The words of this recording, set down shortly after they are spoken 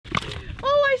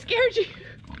scared you.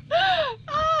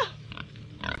 Ah.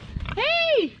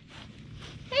 Hey!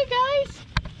 Hey guys!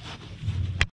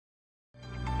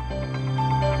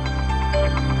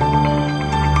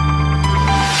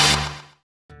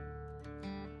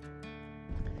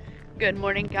 Good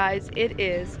morning guys, it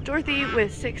is Dorothy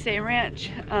with 6A Ranch.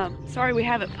 Sorry we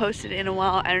haven't posted in a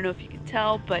while. I don't know if you can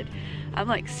tell, but I'm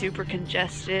like super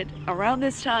congested. Around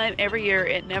this time every year,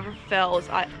 it never fails.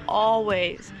 I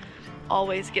always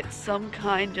get some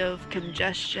kind of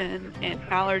congestion and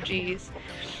allergies,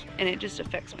 and it just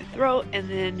affects my throat and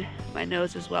then my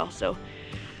nose as well. So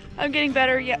I'm getting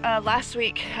better. Yeah, last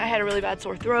week I had a really bad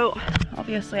sore throat.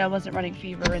 Obviously I wasn't running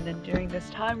fever, and then during this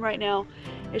time right now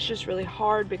it's just really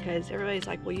hard because everybody's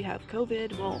like, well, you have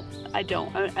COVID. Well, I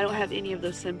don't have any of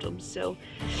those symptoms. So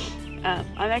I'm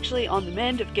actually on the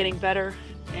mend of getting better,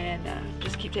 and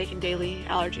just keep taking daily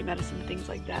allergy medicine, things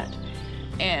like that.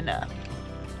 And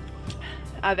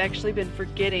I've actually been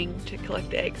forgetting to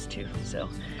collect the eggs too. So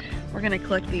we're gonna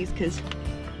collect these because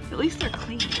at least they're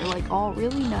clean. They're like all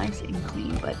really nice and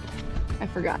clean, but I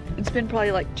forgot. It's been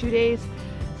probably like 2 days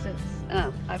since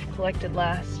I've collected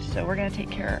last. So we're gonna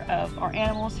take care of our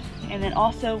animals. And then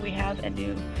also we have a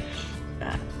new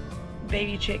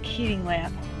baby chick heating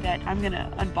lamp that I'm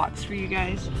gonna unbox for you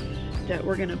guys, that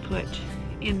we're gonna put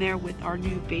in there with our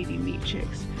new baby meat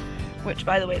chicks, which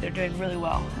by the way, they're doing really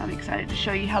well. I'm excited to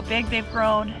show you how big they've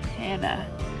grown, and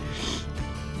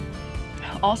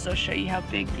also show you how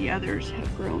big the others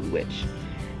have grown, which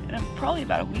in probably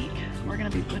about a week we're gonna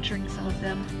be butchering some of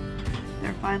them.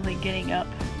 They're finally getting up.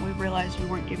 We realized we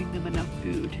weren't giving them enough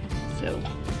food, so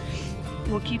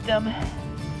we'll keep them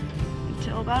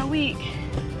until about a week,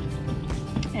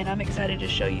 and I'm excited to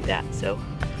show you that. So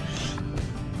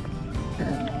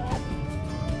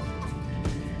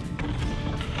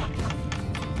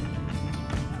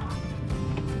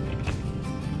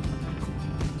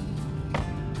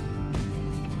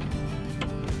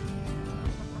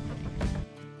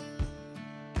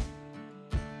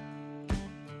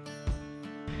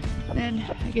then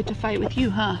I get to fight with you,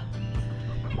 huh?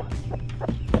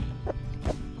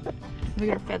 Look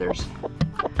at her feathers.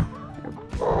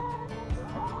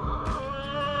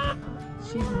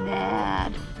 She's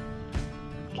mad.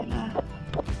 Can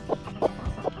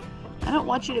I don't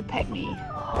want you to peck me. You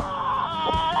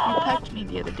pecked me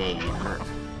the other day and it hurt.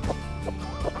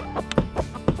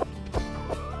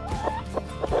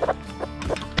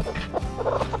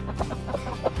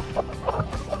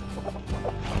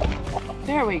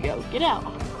 There we go. Get out.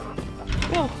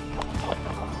 Go.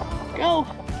 Go.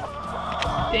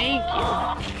 Thank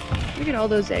you. Look at all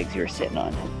those eggs you were sitting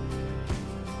on.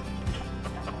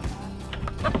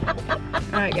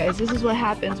 Alright guys, this is what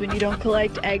happens when you don't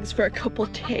collect eggs for a couple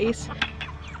days.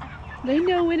 They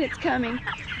know when it's coming.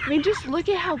 I mean, just look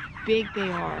at how big they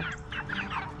are.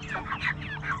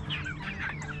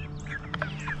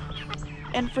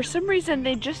 And for some reason,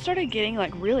 they just started getting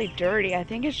like really dirty. I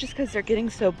think it's just because they're getting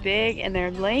so big and they're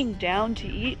laying down to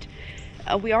eat.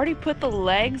 We already put the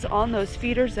legs on those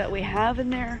feeders that we have in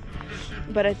there,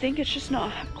 but I think it's just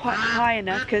not quite high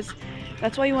enough, because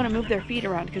that's why you want to move their feet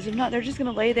around, because if not, they're just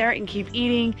going to lay there and keep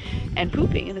eating and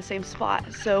pooping in the same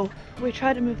spot. So we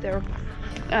try to move their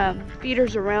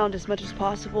feeders around as much as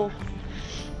possible,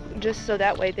 just so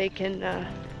that way they can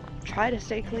try to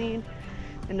stay clean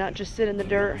and not just sit in the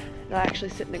dirt. They'll actually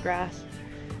sit in the grass,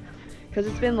 because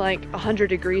it's been like 100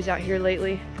 degrees out here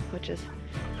lately, which is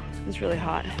it's really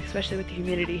hot, especially with the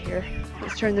humidity here.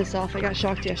 Let's turn this off. I got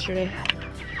shocked yesterday.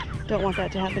 Don't want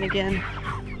that to happen again.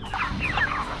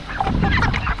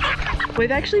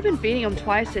 We've actually been feeding them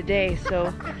twice a day,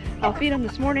 so I'll feed them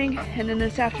this morning, and then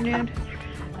this afternoon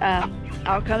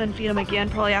I'll come and feed them again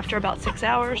probably after about 6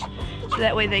 hours, so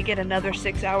that way they get another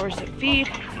 6 hours of feed,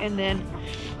 and then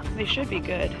they should be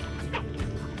good.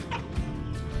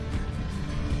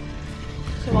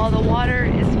 So while the water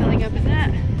is filling up in that,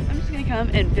 I'm just gonna come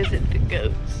and visit the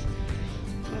goats,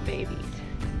 my babies.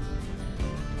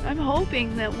 I'm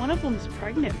hoping that one of them's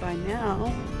pregnant by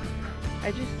now.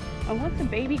 I want some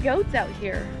baby goats out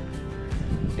here.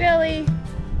 Billy!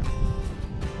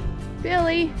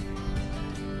 Billy!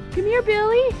 Come here,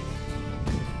 Billy!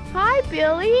 Hi,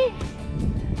 Billy!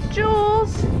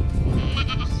 Jules!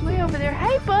 Just way over there.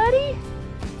 Hey, buddy!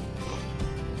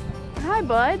 Hi,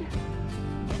 bud.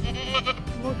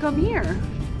 Well, come here.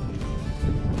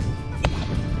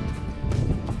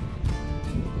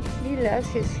 He loves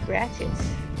his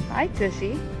scratches. Hi,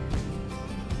 Tussie.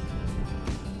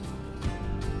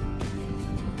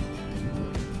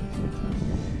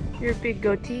 Your big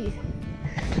goatee.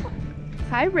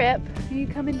 Hi, Rip. Are you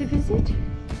coming to visit?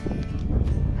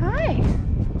 Hi.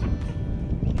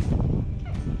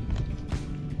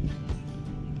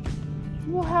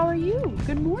 Well, how are you?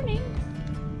 Good morning.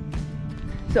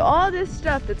 So all this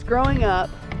stuff that's growing up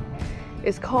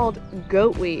is called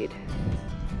goat weed.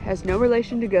 Has no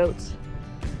relation to goats.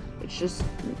 It's just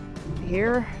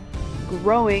here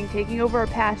growing, taking over our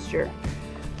pasture.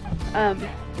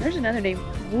 There's another name.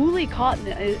 Woolly cotton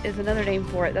is another name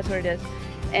for it. That's what it is.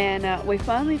 And we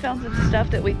finally found some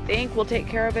stuff that we think will take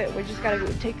care of it. We just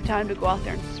gotta take the time to go out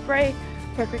there and spray.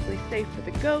 Perfectly safe for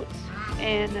the goats.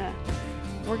 And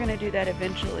we're gonna do that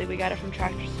eventually. We got it from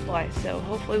Tractor Supply, so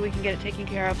hopefully we can get it taken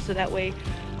care of so that way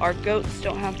our goats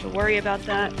don't have to worry about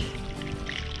that.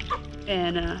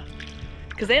 And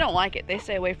because they don't like it, they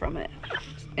stay away from it.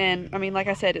 And I mean, like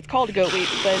I said, it's called goat weed,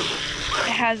 but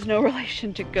it has no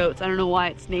relation to goats. I don't know why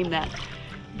it's named that,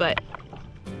 but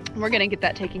we're gonna get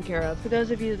that taken care of. For those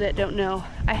of you that don't know,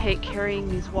 I hate carrying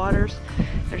these waters.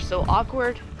 They're so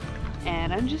awkward,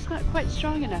 and I'm just not quite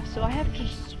strong enough, so I have to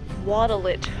just waddle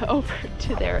it over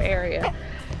to their area.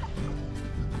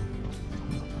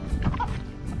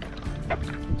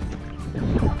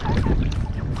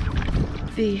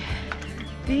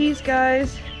 These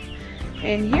guys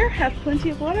in here have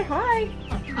plenty of water. Hi!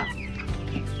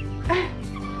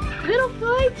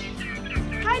 Littlefoot!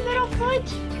 Hi, Littlefoot!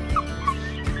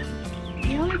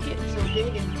 You're getting so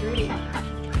big and pretty.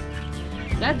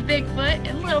 That's Bigfoot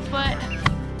and Littlefoot.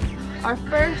 Our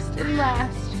first and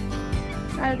last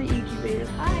out of the incubator.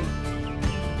 Hi!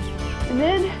 And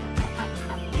then,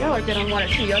 y'all are good on water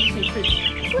too. Y'all just need food.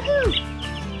 Woohoo!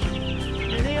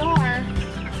 There they are.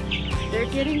 They're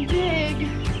getting big.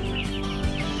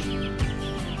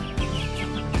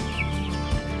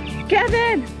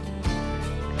 Kevin!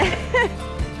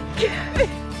 Kevin!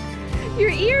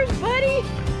 Your ears, buddy!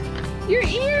 Your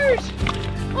ears!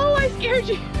 Oh, I scared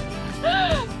you.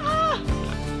 Ah.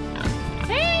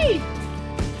 Hey!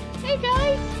 Hey,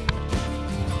 guys!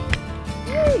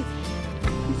 Hey!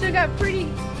 You still got pretty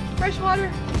fresh water?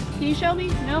 Can you show me?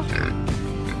 No?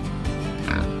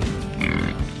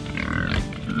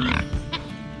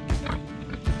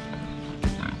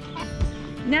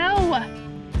 No!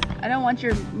 I don't want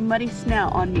your muddy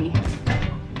snout on me.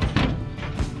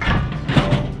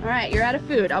 Alright, you're out of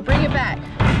food. I'll bring it back.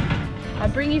 I'll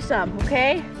bring you some,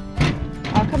 okay?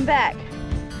 I'll come back.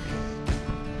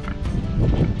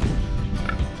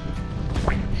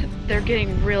 They're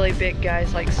getting really big,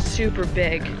 guys, like super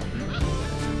big.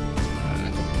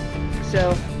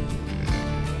 So,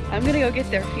 I'm gonna go get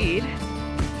their feed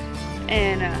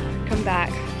and come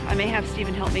back. I may have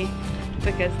Steven help me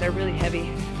because they're really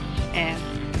heavy and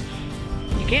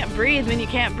you can't breathe when you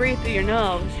can't breathe through your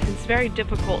nose. It's very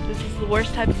difficult. This is the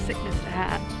worst type of sickness to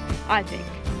have, I think.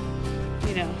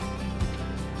 You know.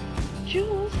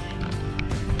 Jules.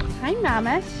 Hi,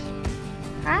 mamas.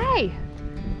 Hi.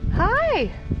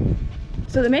 Hi.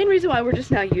 So the main reason why we're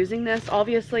just now using this,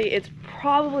 obviously, it's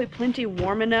probably plenty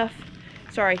warm enough.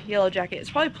 Sorry, yellow jacket. It's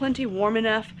probably plenty warm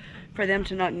enough for them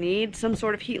to not need some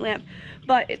sort of heat lamp,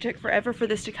 but it took forever for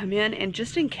this to come in, and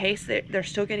just in case they're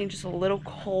still getting just a little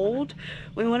cold,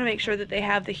 we want to make sure that they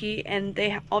have the heat and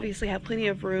they obviously have plenty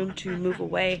of room to move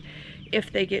away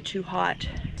if they get too hot.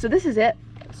 So this is it.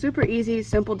 Super easy,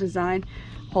 simple design.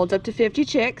 Holds up to 50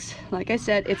 chicks. Like I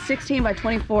said, it's 16 by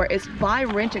 24. It's by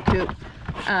Rent-A-Coop.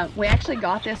 We actually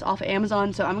got this off of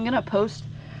Amazon, so I'm gonna post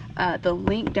the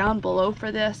link down below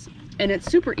for this. And it's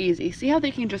super easy. See how they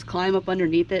can just climb up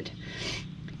underneath it?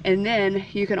 And then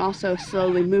you can also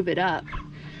slowly move it up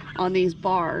on these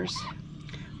bars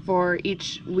for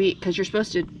each week, because you're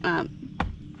supposed to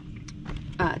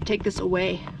take this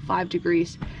away 5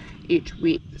 degrees each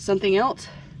week. Something else,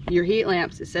 your heat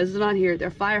lamps. It says it on here.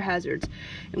 They're fire hazards.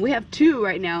 And we have 2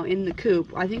 right now in the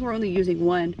coop. I think we're only using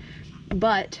 1,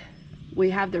 but we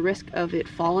have the risk of it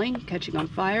falling, catching on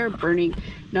fire, burning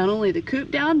not only the coop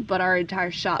down, but our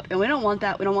entire shop. And we don't want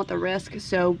that. We don't want the risk.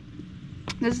 So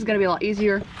this is going to be a lot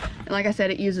easier. And like I said,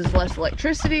 it uses less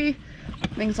electricity,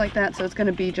 things like that. So it's going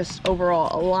to be just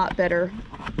overall a lot better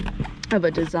of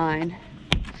a design.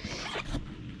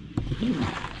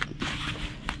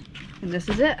 And this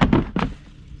is it.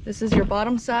 This is your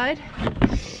bottom side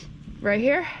right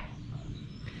here.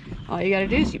 All you got to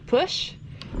do is you push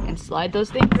and slide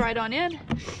those things right on in,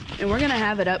 and we're gonna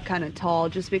have it up kind of tall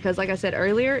just because, like I said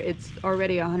earlier, it's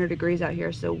already 100 degrees out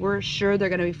here, so we're sure they're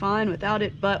gonna be fine without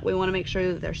it, but we want to make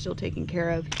sure that they're still taken care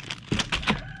of.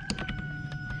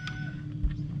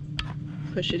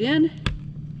 Push it in,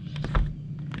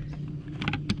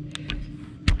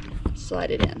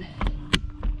 slide it in.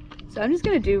 So I'm just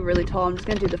gonna do really tall. I'm just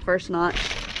gonna do the first notch.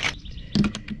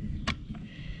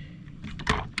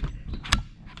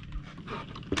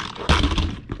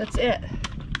 That's it.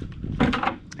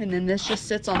 And then this just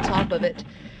sits on top of it,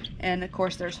 And of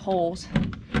course there's holes.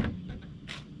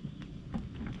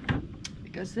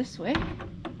 It goes this way.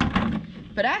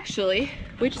 But actually,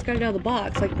 we just got it out of the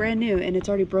box, like brand new, and it's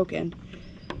already broken.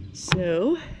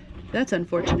 So, that's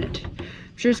unfortunate.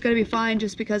 I'm sure it's gonna be fine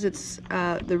just because it's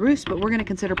the roost, but we're gonna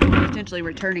consider potentially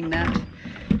returning that.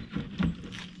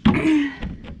 And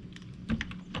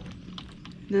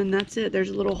then that's it. There's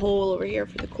a little hole over here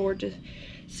for the cord to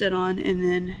sit on, and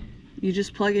then you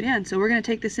just plug it in. So we're gonna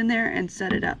take this in there and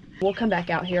set it up. We'll come back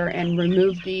out here and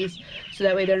remove these so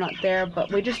that way they're not there,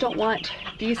 but we just don't want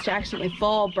these to accidentally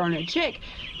fall, burn a chick,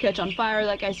 catch on fire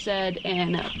like I said,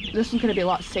 and this one's gonna be a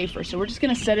lot safer. So we're just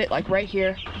gonna set it like right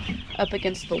here up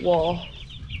against the wall.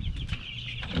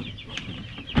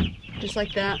 Just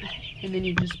like that, and then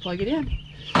you just plug it in.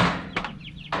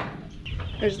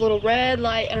 There's a little red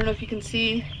light, I don't know if you can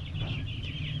see,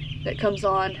 that comes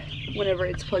on whenever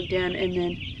it's plugged in, and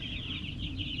then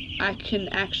I can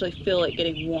actually feel it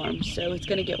getting warm. So it's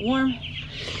gonna get warm,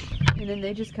 and then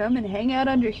they just come and hang out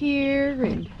under here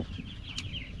and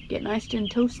get nice and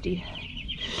toasty.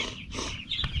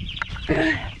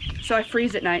 So I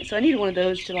freeze at night, so I need one of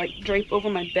those to like drape over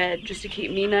my bed just to keep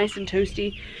me nice and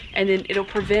toasty, and then it'll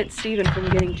prevent Steven from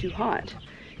getting too hot.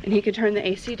 And he can turn the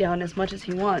AC down as much as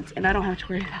he wants, and I don't have to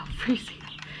worry about freezing.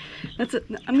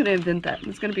 I'm gonna invent that.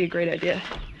 It's gonna be a great idea.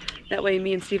 That way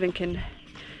me and Steven can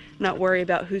not worry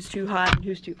about who's too hot and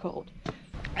who's too cold.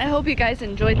 I hope you guys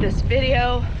enjoyed this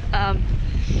video.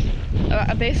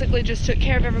 I basically just took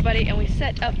care of everybody, and we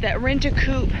set up that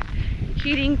rent-a-coop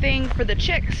heating thing for the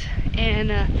chicks, and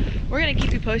we're gonna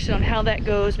keep you posted on how that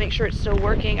goes, make sure it's still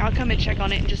working. I'll come and check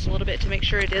on it in just a little bit to make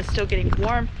sure it is still getting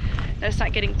warm, that it's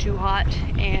not getting too hot.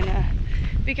 And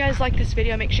if you guys like this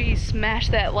video, make sure you smash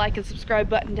that like and subscribe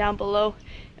button down below,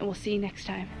 and we'll see you next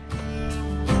time.